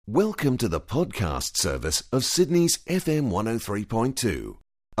Welcome to the podcast service of Sydney's FM 103.2.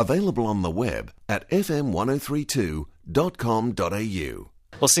 Available on the web at fm1032.com.au.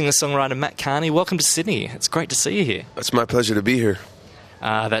 Well, singer-songwriter Mat Kearney, welcome to Sydney. It's great to see you here. It's my pleasure to be here.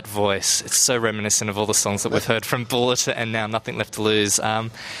 That voice, it's so reminiscent of all the songs that we've heard from Bullet and now Nothing Left to Lose. I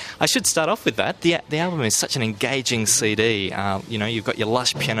should start off with that. The album is such an engaging CD. You've got your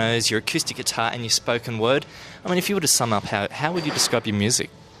lush pianos, your acoustic guitar and your spoken word. I mean, if you were to sum up, how would you describe your music?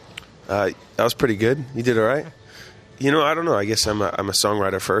 That was pretty good. You did all right. I don't know. I guess I'm a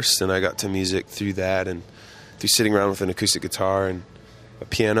songwriter first, and I got to music through that and through sitting around with an acoustic guitar and a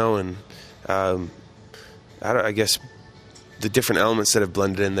piano, and I guess the different elements that have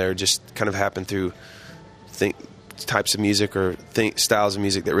blended in there just kind of happened through types of music or styles of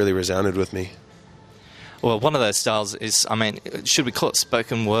music that really resounded with me. Well, one of those styles is, should we call it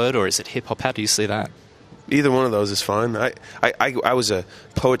spoken word or is it hip-hop? How do you see that? Either one of those is fine. I was a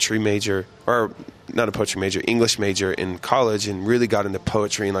poetry major, or not a poetry major, English major in college, and really got into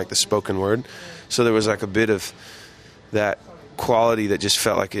poetry and like the spoken word. So there was like a bit of that quality that just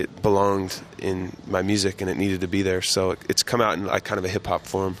felt like it belonged in my music and it needed to be there. So it's come out in like kind of a hip hop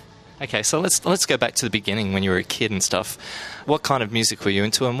form. Okay, so let's go back to the beginning when you were a kid and stuff. What kind of music were you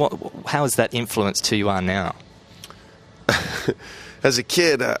into, and how has that influenced who you are now? As a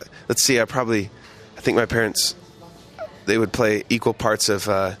kid, let's see, I think my parents, they would play equal parts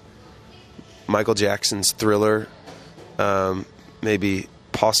of Michael Jackson's Thriller, maybe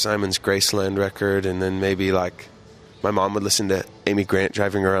Paul Simon's Graceland record, and then maybe like my mom would listen to Amy Grant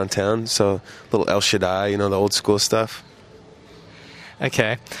driving around town, so a little El Shaddai, the old school stuff.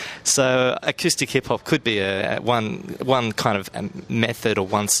 Okay, so acoustic hip-hop could be one kind of method or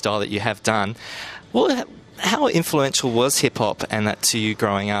one style that you have done. Well, how influential was hip-hop and that to you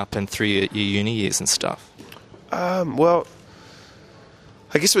growing up and through your uni years and stuff? Well,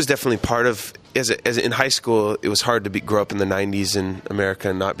 I guess it was definitely part of, as in high school, it was hard to grow up in the 90s in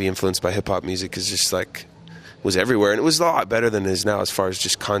America and not be influenced by hip-hop music, because just like it was everywhere. And it was a lot better than it is now as far as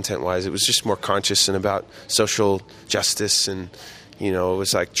just content-wise. It was just more conscious and about social justice, and, it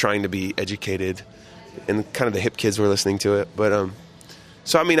was like trying to be educated, and kind of the hip kids were listening to it. But,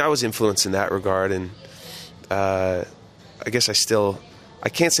 so I was influenced in that regard, and I guess I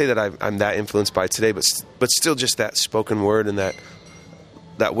can't say that I'm that influenced by it today, but still just that spoken word and that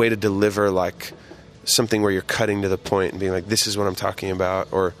way to deliver like something where you're cutting to the point and being like, this is what I'm talking about,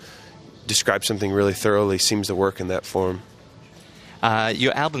 or describe something really thoroughly seems to work in that form.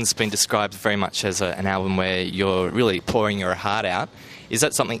 Your album's been described very much as an album where you're really pouring your heart out. Is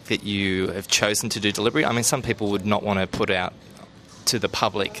that something that you have chosen to do deliberately? Some people would not want to put out to the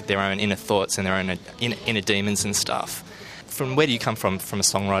public their own inner thoughts and their own inner demons and stuff. From where do you come from a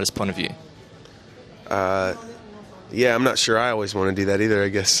songwriter's point of view? Yeah, I'm not sure I always want to do that either, I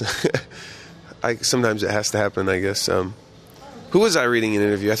guess. Sometimes it has to happen, I guess. Who was I reading an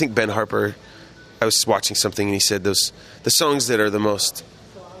interview? I think Ben Harper. I was watching something and he said the songs that are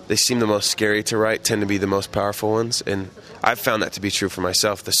they seem the most scary to write tend to be the most powerful ones. And I've found that to be true for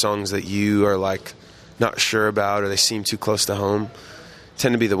myself. The songs that you are like not sure about or they seem too close to home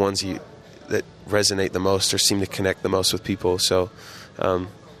tend to be the ones that resonate the most or seem to connect the most with people. So,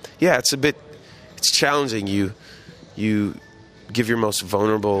 it's challenging. You give your most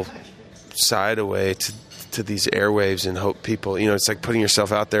vulnerable side away to these airwaves and hope people, it's like putting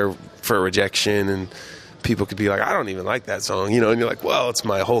yourself out there for a rejection, and people could be like, I don't even like that song, and you're like, well, it's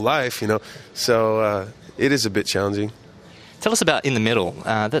my whole life, So it is a bit challenging. Tell us about In the Middle.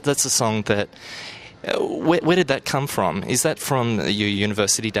 That's a song that... Where did that come from? Is that from your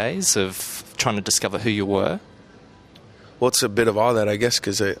university days of trying to discover who you were? Well, it's a bit of all that, I guess,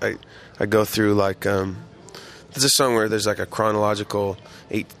 because I go through like there's a song where there's like a chronological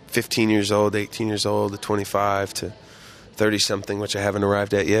 15 years old, 18 years old, to 25 to 30 something, which I haven't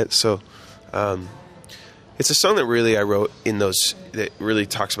arrived at yet. So it's a song that really I wrote that really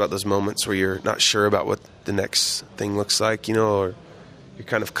talks about those moments where you're not sure about what the next thing looks like, or you're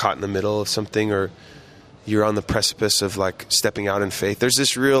kind of caught in the middle of something, or you're on the precipice of like stepping out in faith. There's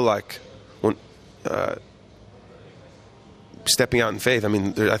this real stepping out in faith.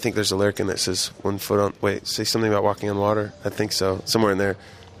 I think there's a lyric in that says say something about walking on water. I think so, somewhere in there.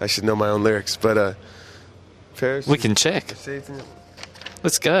 I should know my own lyrics, but Paris. We can check.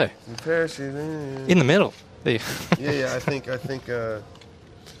 Let's go. In the middle. Yeah, I think.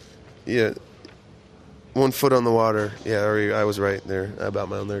 Yeah. 1 foot on the water. Yeah, I was right there about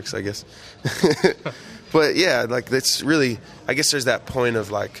my own lyrics, I guess. But yeah, like that's really, I guess there's that point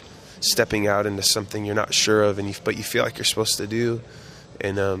of like stepping out into something you're not sure of, but you feel like you're supposed to do.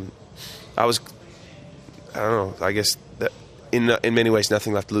 And I don't know, I guess that in many ways,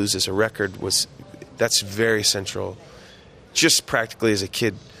 Nothing Left to Lose as a record that's very central. Just practically as a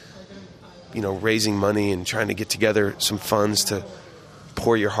kid, raising money and trying to get together some funds to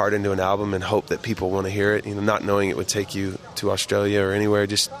pour your heart into an album and hope that people want to hear it, not knowing it would take you to Australia or anywhere,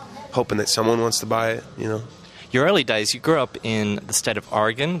 just hoping that someone wants to buy it, Your early days, you grew up in the state of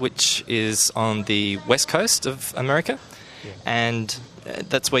Oregon, which is on the west coast of America, and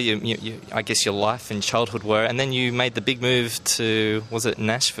that's where I guess your life and childhood were, and then you made the big move to, was it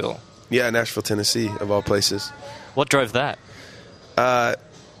Nashville? Yeah, Nashville, Tennessee, of all places. What drove that?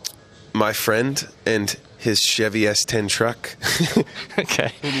 My friend and his Chevy S10 truck.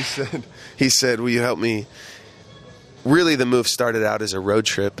 Okay. And he said, will you help me? Really, the move started out as a road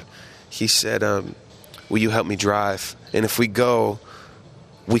trip. He said, will you help me drive? And if we go,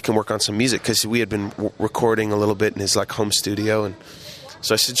 we can work on some music, because we had been recording a little bit in his home studio. And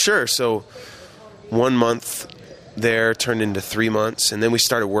so I said, sure. So 1 month there turned into 3 months, and then we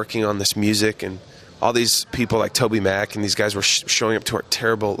started working on this music, and all these people like Toby Mac and these guys were showing up to our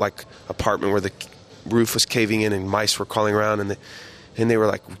terrible apartment where the roof was caving in and mice were crawling around, and they were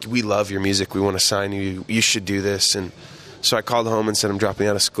like, we love your music, we want to sign you, you should do this. And so I called home and said, I'm dropping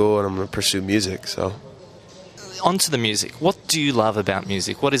out of school and I'm going to pursue music. So onto the music. What do you love about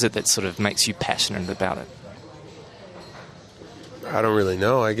music? What is it that sort of makes you passionate about it? I don't really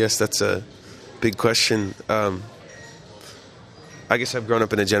know. I guess that's a big question. I guess I've grown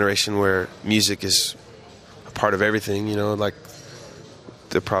up in a generation where music is a part of everything,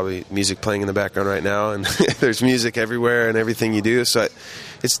 there's probably music playing in the background right now, and there's music everywhere and everything you do. So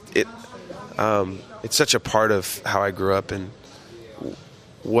it's such a part of how I grew up, and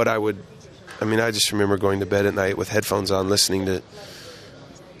what I just remember going to bed at night with headphones on, listening to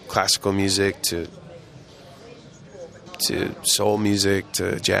classical music, to soul music,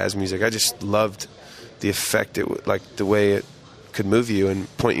 to jazz music. I just loved the effect the way it could move you and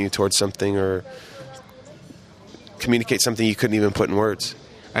point you towards something or communicate something you couldn't even put in words.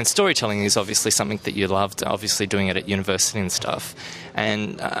 And storytelling is obviously something that you loved, obviously doing it at university and stuff.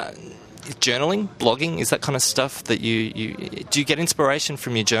 And journaling, blogging, is that kind of stuff that do you get inspiration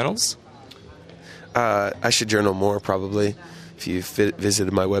from your journals? I should journal more, probably. If you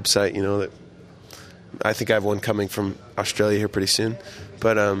visited my website, that I think I have one coming from Australia here pretty soon.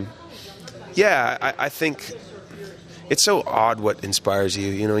 But I think it's so odd what inspires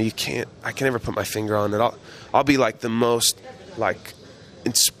you. I can never put my finger on it. I'll be the most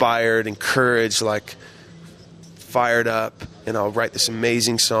inspired, encouraged, fired up, and I'll write this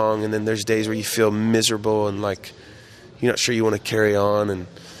amazing song, and then there's days where you feel miserable and you're not sure you want to carry on,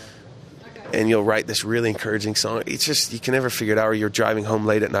 and you'll write this really encouraging song. It's just, you can never figure it out, or you're driving home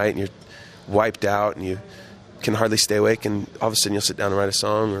late at night and you're wiped out and you can hardly stay awake, and all of a sudden you'll sit down and write a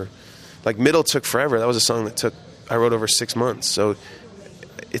song. Or Middle took forever. That was a song that I wrote over 6 months. So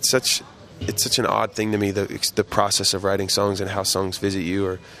it's such an odd thing to me, the process of writing songs and how songs visit you,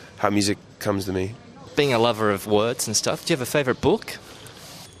 or how music comes to me. Being a lover of words and stuff, do you have a favorite book?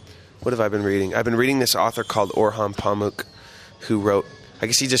 What have I been reading? I've been reading this author called Orhan Pamuk, who wrote, I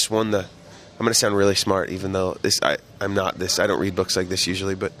guess he just won I'm going to sound really smart, even though I'm not this. I don't read books like this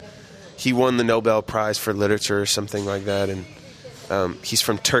usually, but he won the Nobel Prize for Literature or something like that. And he's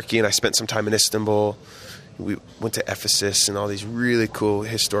from Turkey, and I spent some time in Istanbul. We went to Ephesus and all these really cool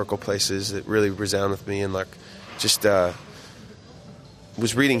historical places that really resound with me. And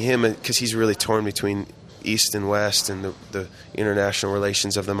was reading him because he's really torn between East and West and the international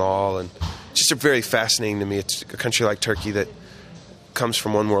relations of them all. And just very fascinating to me. It's a country like Turkey that comes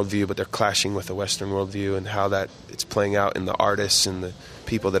from one worldview, but they're clashing with the Western worldview, and how that it's playing out in the artists and the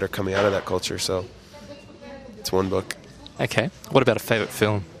people that are coming out of that culture. So it's one book. Okay. What about a favorite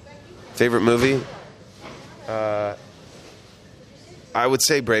film? Favorite movie? I would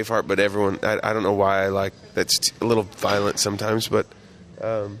say Braveheart, but I don't know why that's a little violent sometimes, but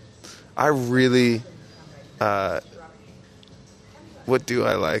I really, what do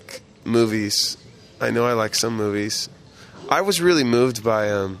I like? Movies. I know I like some movies. I was really moved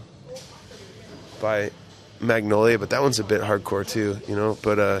by Magnolia, but that one's a bit hardcore too,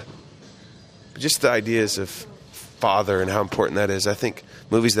 but just the ideas of father and how important that is. I think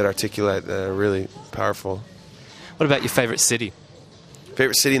movies that articulate that are really powerful. What about your favorite city?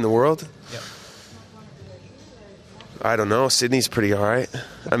 Favorite city in the world? Yep. I don't know. Sydney's pretty all right.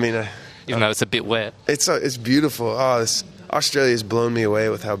 Even though it's a bit wet. It's beautiful. Australia has blown me away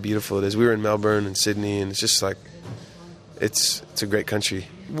with how beautiful it is. We were in Melbourne and Sydney, and it's just it's a great country.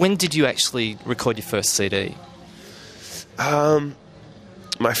 When did you actually record your first CD?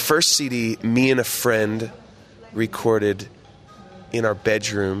 My first CD, me and a friend recorded in our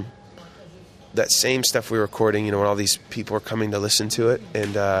bedroom that same stuff we were recording, when all these people were coming to listen to it,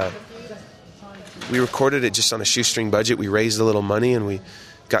 and we recorded it just on a shoestring budget. We raised a little money, and we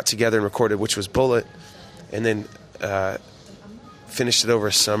got together and recorded, which was Bullet, and then finished it over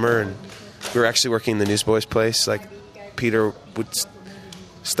a summer. And we were actually working in the Newsboys' place. Like, Peter would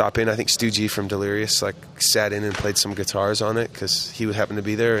stop in. I think Stu G from Delirious sat in and played some guitars on it because he would happen to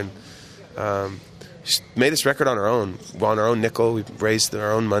be there, and just made this record on our own nickel. We raised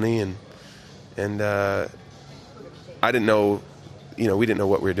our own money, and I didn't know, we didn't know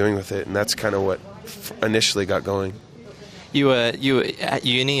what we were doing with it, and that's kind of what initially got going. You were at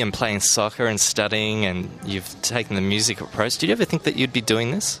uni and playing soccer and studying, and you've taken the music approach. Did you ever think that you'd be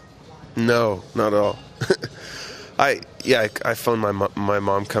doing this? No, not at all. I phoned my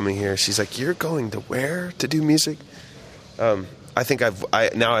mom coming here. She's like, "You're going to where to do music?" I think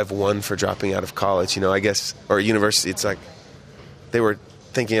I've won for dropping out of college, I guess, or university. It's like they were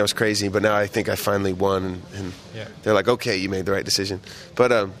thinking I was crazy, but now I think I finally won, and they're like, "Okay, you made the right decision."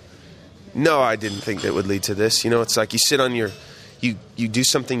 But no, I didn't think that would lead to this. It's like you sit on you do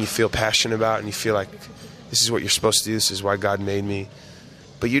something you feel passionate about, and you feel like this is what you're supposed to do. This is why God made me.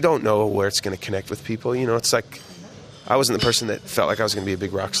 But you don't know where it's going to connect with people. It's like I wasn't the person that felt like I was going to be a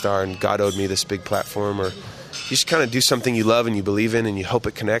big rock star and God owed me this big platform. Or you just kind of do something you love and you believe in and you hope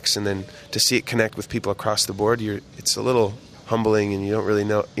it connects. And then to see it connect with people across the board, it's a little humbling, and you don't really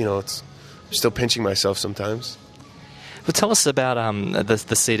know. I'm still pinching myself sometimes. Well, tell us about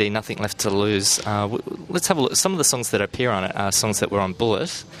the CD, Nothing Left to Lose. Let's have a look. Some of the songs that appear on it are songs that were on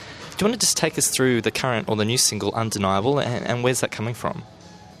Bullet. Do you want to just take us through the current or the new single, Undeniable, and where's that coming from?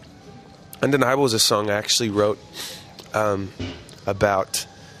 Undeniable is a song I actually wrote about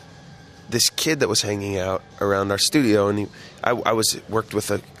this kid that was hanging out around our studio, and I worked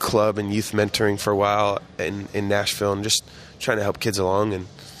with a club and youth mentoring for a while in Nashville, and just trying to help kids along,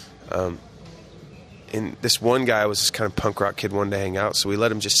 and this one guy was this kind of punk rock kid, wanted to hang out, so we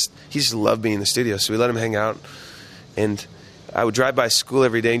let him he just loved being in the studio, so we let him hang out, and I would drive by school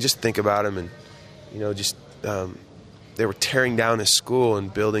every day and just think about him, and they were tearing down his school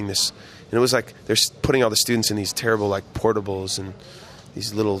and building this, and it was like they're putting all the students in these terrible portables and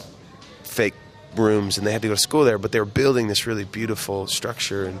these little fake rooms, and they had to go to school there, but they were building this really beautiful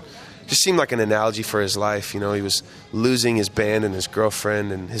structure, and it just seemed like an analogy for his life. He was losing his band and his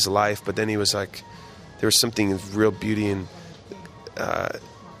girlfriend and his life, but then he was like, there was something of real beauty and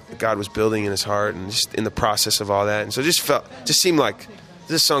God was building in his heart, and just in the process of all that. And so it just seemed like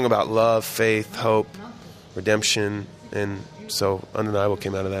this song about love, faith, hope, redemption, and so Undeniable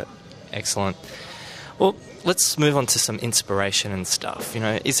came out of that. Excellent. Well, let's move on to some inspiration and stuff.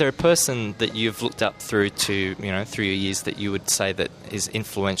 Is there a person that you've looked up through to, through your years, that you would say that is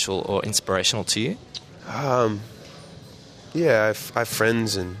influential or inspirational to you? Yeah, I have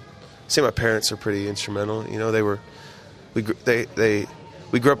friends, and I'd say my parents are pretty instrumental. We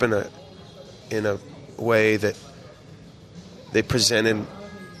grew up in a way that they presented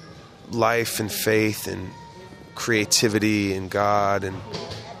life and faith and creativity and God and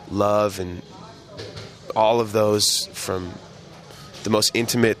love and all of those from the most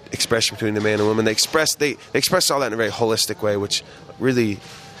intimate expression between a man and woman. They expressed all that in a very holistic way, which really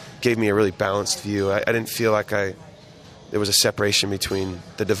gave me a really balanced view. I didn't feel like there was a separation between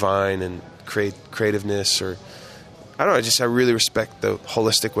the divine and creativeness, or I don't know. I really respect the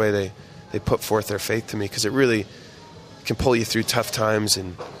holistic way they put forth their faith to me, because it really can pull you through tough times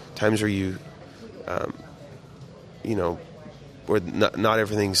and times where you, where not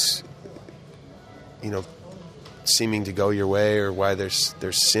everything's, seeming to go your way, or why there's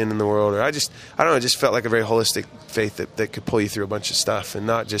sin in the world, or I don't know. It just felt like a very holistic faith that could pull you through a bunch of stuff and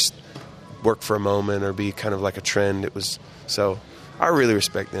not just work for a moment or be kind of like a trend. So I really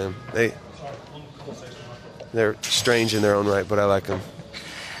respect them. They're strange in their own right, but I like them.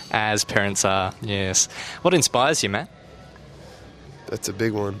 As parents are, yes. What inspires you, Matt? That's a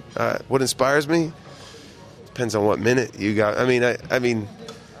big one. What inspires me? Depends on what minute you got. I mean,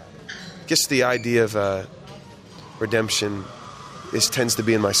 just the idea of redemption tends to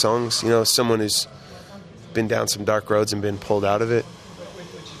be in my songs. Someone who's been down some dark roads and been pulled out of it.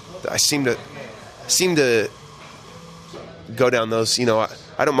 I seem to go down those.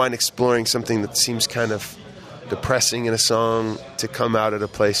 I don't mind exploring something that seems kind of depressing in a song to come out at a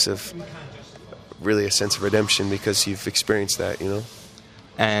place of really a sense of redemption because you've experienced that,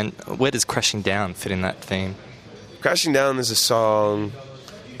 And where does Crashing Down fit in that theme? Crashing Down is a song.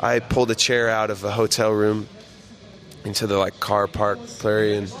 I pulled a chair out of a hotel room into the car park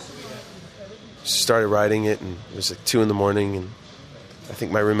area and started writing it, and it was 2 a.m, and I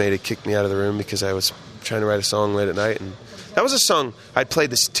think my roommate had kicked me out of the room because I was trying to write a song late at night, and that was a song. I'd played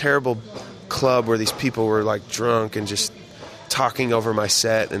this terrible club where these people were like drunk and just talking over my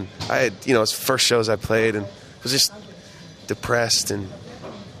set, and I had, it was first shows I played and was just depressed, and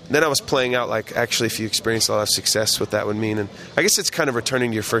then I was playing out like, actually, if you experience a lot of success, what that would mean. And I guess it's kind of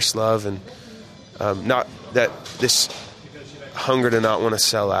returning to your first love, and not that this hunger to not want to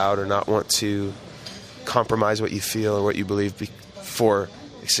sell out or not want to compromise what you feel or what you believe for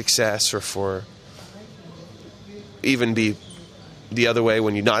success, or for even be the other way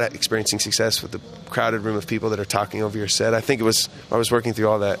when you're not experiencing success with the crowded room of people that are talking over your set. I think I was working through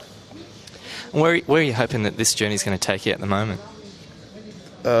all that. Where are you hoping that this journey is going to take you at the moment?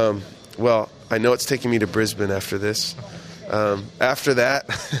 Well, I know it's taking me to Brisbane after this. After that,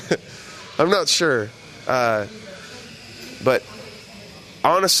 I'm not sure. But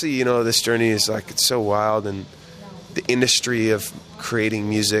honestly, this journey is like, it's so wild, and the industry of creating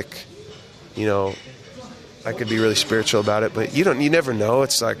music, I could be really spiritual about it, but you never know.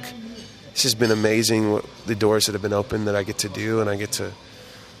 It's like, this has been amazing, the doors that have been opened that I get to do, and I get to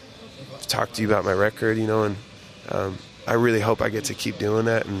talk to you about my record, and I really hope I get to keep doing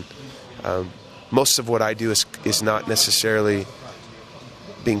that. And most of what I do is not necessarily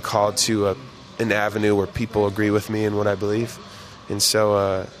being called to an avenue where people agree with me and what I believe. And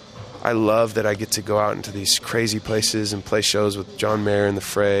so I love that I get to go out into these crazy places and play shows with John Mayer and the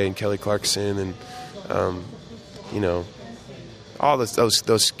Fray and Kelly Clarkson and all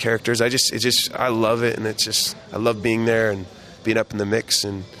those characters. I love it, and I love being there and being up in the mix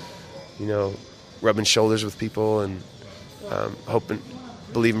and rubbing shoulders with people and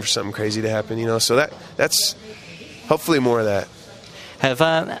believing for something crazy to happen. So that's hopefully more of that.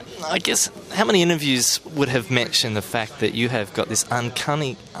 I guess, how many interviews would have mentioned the fact that you have got this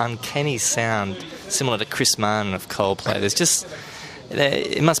uncanny sound similar to Chris Martin of Coldplay?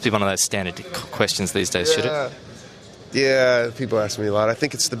 It must be one of those standard questions these days, should it? Yeah, people ask me a lot. I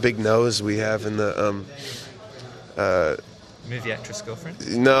think it's the big nose we have in the... movie actress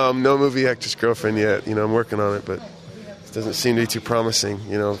girlfriend? No movie actress girlfriend yet. I'm working on it, but it doesn't seem to be too promising,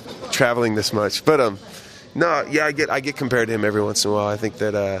 traveling this much. But no, yeah, I get compared to him every once in a while. I think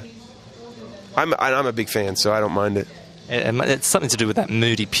that I'm a big fan, so I don't mind it. It's something to do with that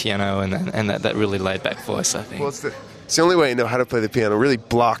moody piano and that really laid-back voice, I think. Well, it's the only way I know how to play the piano. Really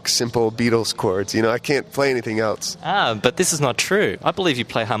block simple Beatles chords. I can't play anything else. But this is not true. I believe you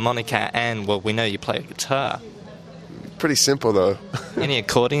play harmonica and, well, we know you play a guitar. Pretty simple, though. Any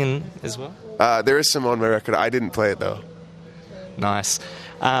accordion as well? There is some on my record. I didn't play it, though. Nice.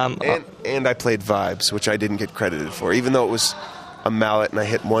 And I played vibes, which I didn't get credited for, even though it was a mallet and I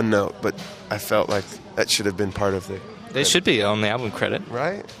hit one note, but I felt like that should have been part of the... There should be on the album credit.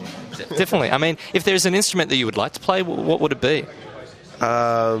 Right? Definitely. I mean, if there's an instrument that you would like to play, what would it be?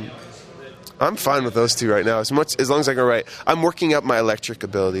 I'm fine with those two right now, as long as I can write. I'm working up my electric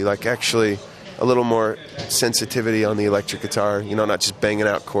ability, like actually a little more sensitivity on the electric guitar, not just banging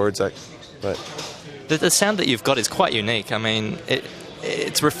out chords. But the sound that you've got is quite unique. I mean,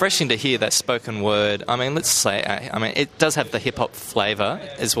 it's refreshing to hear that spoken word. I mean, it does have the hip-hop flavour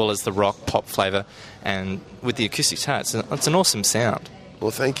as well as the rock pop flavour, and with the acoustic guitar, it's an awesome sound.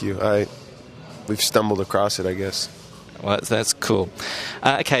 Well, thank you. We've stumbled across it, I guess. Well, that's cool.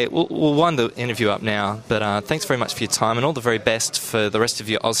 Okay, we'll wind the interview up now, but thanks very much for your time and all the very best for the rest of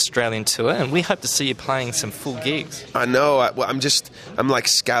your Australian tour, and we hope to see you playing some full gigs. I know. I'm like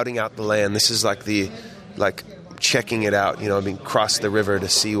scouting out the land. This is like checking it out, cross the river to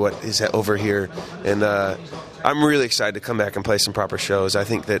see what is over here, and I'm really excited to come back and play some proper shows. I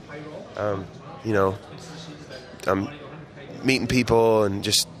think that, I'm meeting people and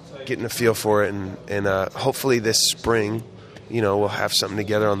just getting a feel for it, and hopefully this spring, we'll have something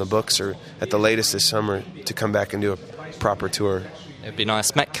together on the books, or at the latest this summer, to come back and do a proper tour. It'd be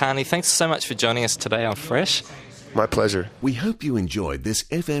nice. Mat Kearney, thanks so much for joining us today on Fresh. My pleasure. We hope you enjoyed this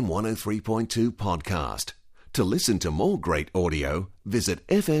FM 103.2 podcast. To listen to more great audio, visit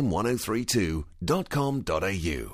fm1032.com.au.